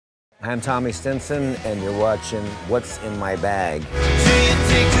I'm Tommy Stinson, and you're watching What's in My Bag. Do you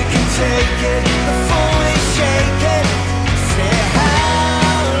think we can take it before we shake it? Say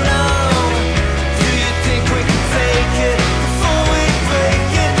how long? Do you think we can fake it before we break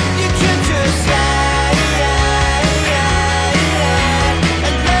it? You can just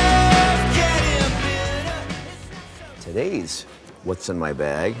and love getting bitter. Today's What's in My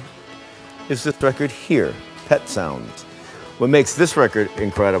Bag is this record here, Pet Sounds. What makes this record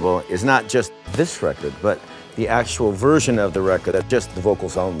incredible is not just this record, but the actual version of the record, that's just the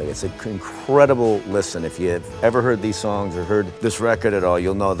vocals only. It's an incredible listen. If you've ever heard these songs or heard this record at all,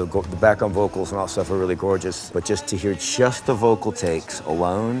 you'll know the background vocals and all that stuff are really gorgeous. But just to hear just the vocal takes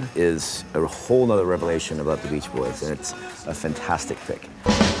alone is a whole nother revelation about the Beach Boys, and it's a fantastic pick.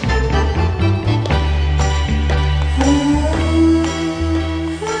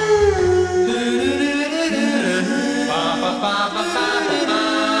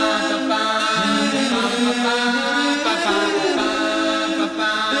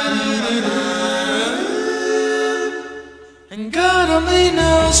 And God only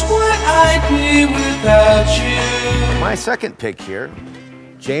knows where I'd be without you. My second pick here,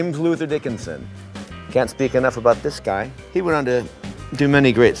 James Luther Dickinson. Can't speak enough about this guy. He went on to do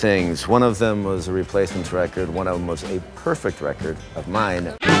many great things. One of them was a Replacements record. One of them was a perfect record of mine.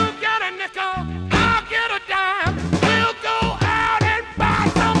 You get a nickel, I'll get a dime. We'll go out and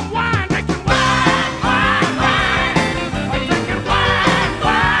buy some wine. Drinking wine, wine, wine. I'm drinking wine,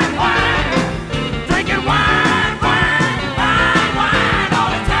 wine, wine. Drinking wine, wine, wine, wine all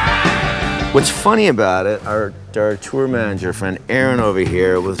the time. What's funny about it, our tour manager friend Aaron over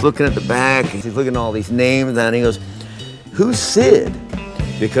here was looking at the back. He's looking at all these names and he goes, "Who's Sid?"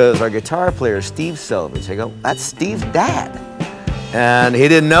 Because our guitar player, Steve Selvage. I go, "That's Steve's dad." And he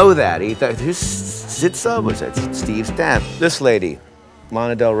didn't know that. He thought, "Who's Sid Selvage?" That's Steve's dad. This lady,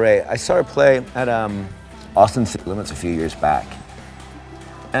 Lana Del Rey, I saw her play at Austin City Limits a few years back.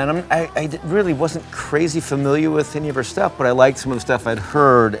 And I really wasn't crazy familiar with any of her stuff, but I liked some of the stuff I'd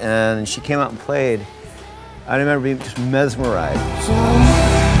heard, and she came out and played. I remember being just mesmerized. Don't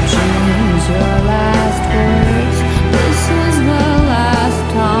choose your last words. This is the last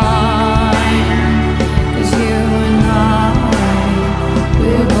time. 'Cause you and I,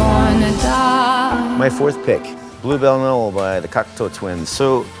 we're going to die. My fourth pick, Bluebell Knoll by the Cocteau Twins.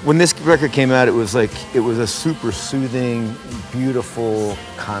 So when this record came out, it was a super soothing, beautiful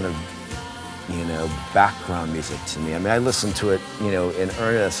kind of, background music to me. I mean, I listened to it, in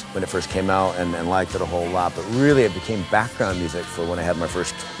earnest when it first came out and liked it a whole lot, but really it became background music for when I had my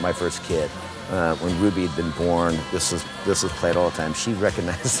first kid. When Ruby had been born, this was played all the time. She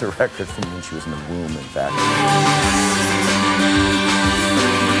recognized the record from when she was in the womb, in fact.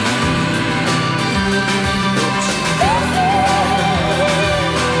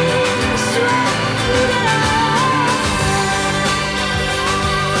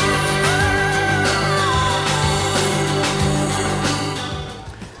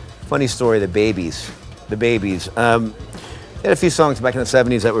 Funny story, the Babies. They had a few songs back in the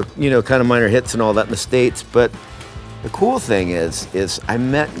 70s that were, kind of minor hits and all that in the States, but the cool thing is I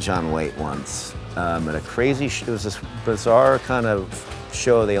met John Waite once at a crazy, it was this bizarre kind of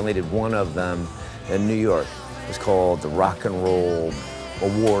show. They only did one of them in New York. It was called the Rock and Roll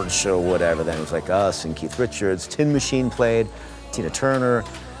Award Show, whatever. Then it was like us and Keith Richards, Tin Machine played, Tina Turner.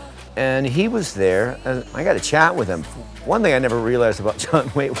 And he was there, and I got to chat with him. One thing I never realized about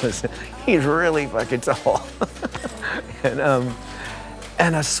John Waite was he's really fucking tall. and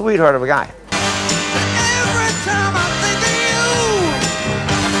a sweetheart of a guy. Every time I think of you,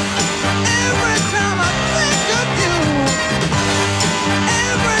 every time I think of you,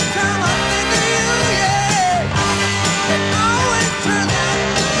 every time I think of you, yeah, it always turns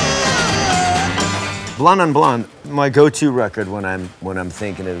out. Blonde on Blonde, my go-to record when I'm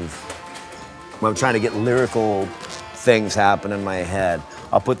thinking of, when I'm trying to get lyrical things happen in my head.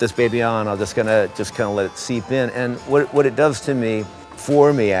 I'll put this baby on, I'll just kind of let it seep in. And what it does for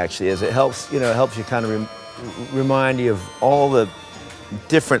me actually, is it helps, it helps you kind of remind you of all the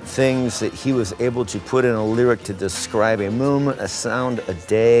different things that he was able to put in a lyric to describe a moment, a sound, a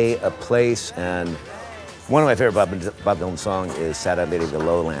day, a place. And one of my favorite Bob Dylan songs is Sad-Eyed Lady of the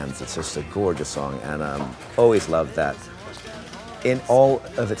Lowlands. It's just a gorgeous song, and always loved that in all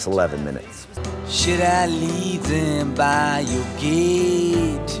of its 11 minutes. Should I leave them by your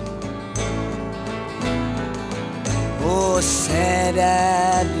gate? Oh,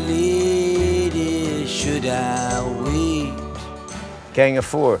 sad-eyed lady, should I wait? Gang of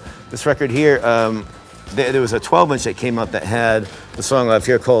Four. This record here, there was a 12-inch that came out that had the song I have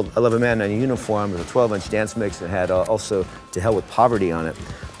here called I Love a Man in a Uniform. It was a 12-inch dance mix that had also To Hell with Poverty on it.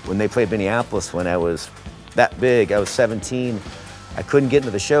 when they played Minneapolis when I was that big. I was 17. I couldn't get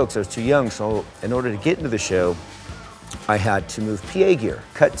into the show because I was too young. So in order to get into the show, I had to move PA gear.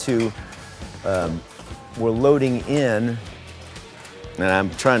 Cut to, we're loading in, and I'm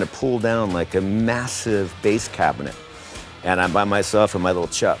trying to pull down like a massive bass cabinet. And I'm by myself in my little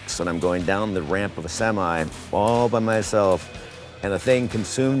chucks, and I'm going down the ramp of a semi all by myself, and the thing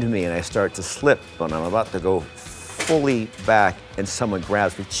consumed me, and I start to slip, and I'm about to go fully back, and someone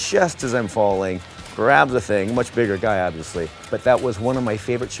grabs me just as I'm falling, grabs the thing, much bigger guy, obviously. But that was one of my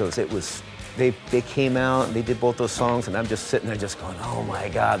favorite shows. It was, they came out, and they did both those songs, and I'm just sitting there just going, oh my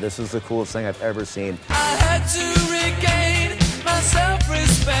God, this is the coolest thing I've ever seen. I had to regain my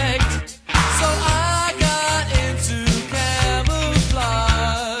self-respect, so I got into camouflage.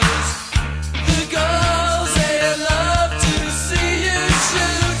 The girls, they love to see you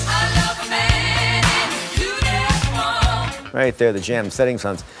shoot. I love a man in uniform. Right there, the jam setting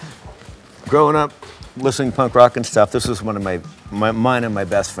songs. Growing up, listening to punk rock and stuff, this was one of mine and my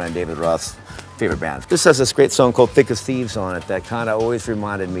best friend David Roth's favorite bands. This has this great song called Thick as Thieves on it that kind of always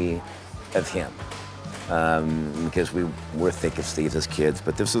reminded me of him. Because we were thick as thieves as kids,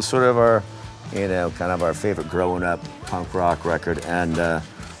 but this is sort of our, you know, kind of our favorite growing up punk rock record. And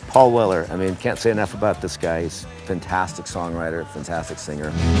Paul Weller, I mean, can't say enough about this guy. He's a fantastic songwriter, fantastic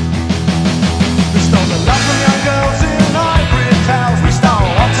singer. We stole the love from young girls in ivory towels. We stole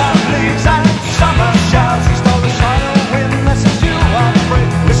autumn leaves and summer showers. We stole the shine of wind that sets you up free.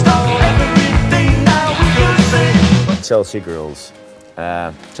 We stole everything now we could see. Chelsea Girls.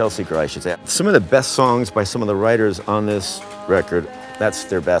 Chelsea Girl, I should say. Some of the best songs by some of the writers on this record, that's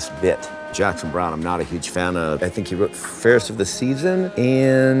their best bit. Jackson Browne, I'm not a huge fan of. I think he wrote Fairest of the Season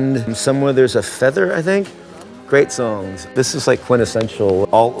and Somewhere There's a Feather, I think. Great songs. This is like quintessential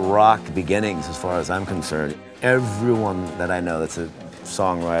alt-rock beginnings as far as I'm concerned. Everyone that I know that's a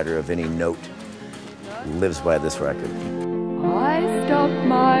songwriter of any note lives by this record. I stopped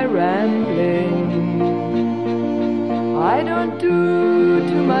my rambling. I don't do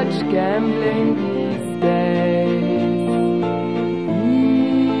too much gambling these days.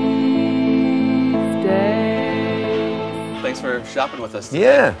 These days. Thanks for shopping with us today.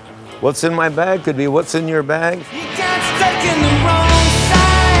 Yeah. What's in my bag could be what's in your bag. You got stuck in the wrong